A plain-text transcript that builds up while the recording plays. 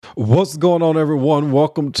What's going on, everyone?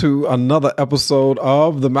 Welcome to another episode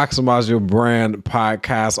of the Maximize Your Brand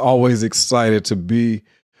podcast. Always excited to be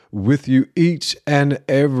with you each and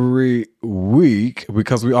every week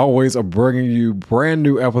because we always are bringing you brand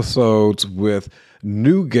new episodes with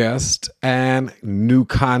new guests and new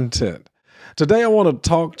content. Today, I want to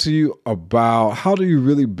talk to you about how do you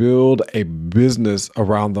really build a business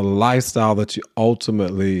around the lifestyle that you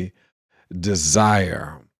ultimately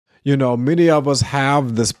desire. You know, many of us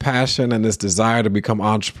have this passion and this desire to become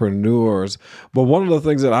entrepreneurs. But one of the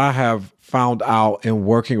things that I have found out in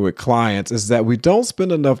working with clients is that we don't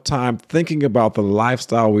spend enough time thinking about the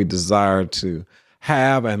lifestyle we desire to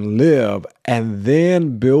have and live, and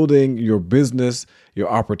then building your business,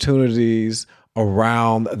 your opportunities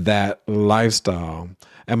around that lifestyle.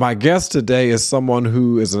 And my guest today is someone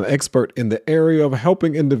who is an expert in the area of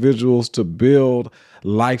helping individuals to build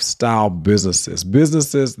lifestyle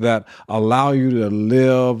businesses that allow you to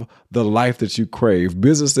live the life that you crave,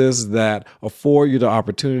 businesses that afford you the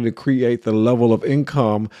opportunity to create the level of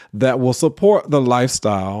income that will support the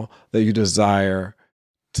lifestyle that you desire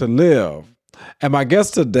to live. And my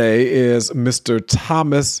guest today is Mr.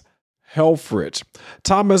 Thomas Helfrich.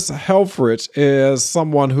 Thomas Helfrich is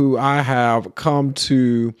someone who I have come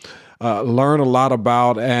to learn a lot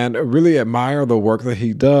about and really admire the work that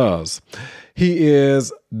he does. He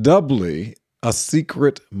is doubly a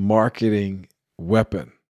secret marketing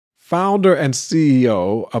weapon. Founder and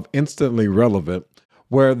CEO of Instantly Relevant,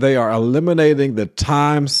 where they are eliminating the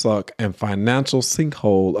time suck and financial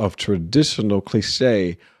sinkhole of traditional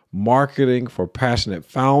cliche marketing for passionate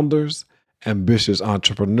founders, ambitious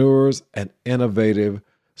entrepreneurs, and innovative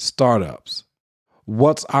startups.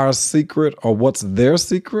 What's our secret, or what's their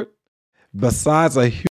secret? Besides a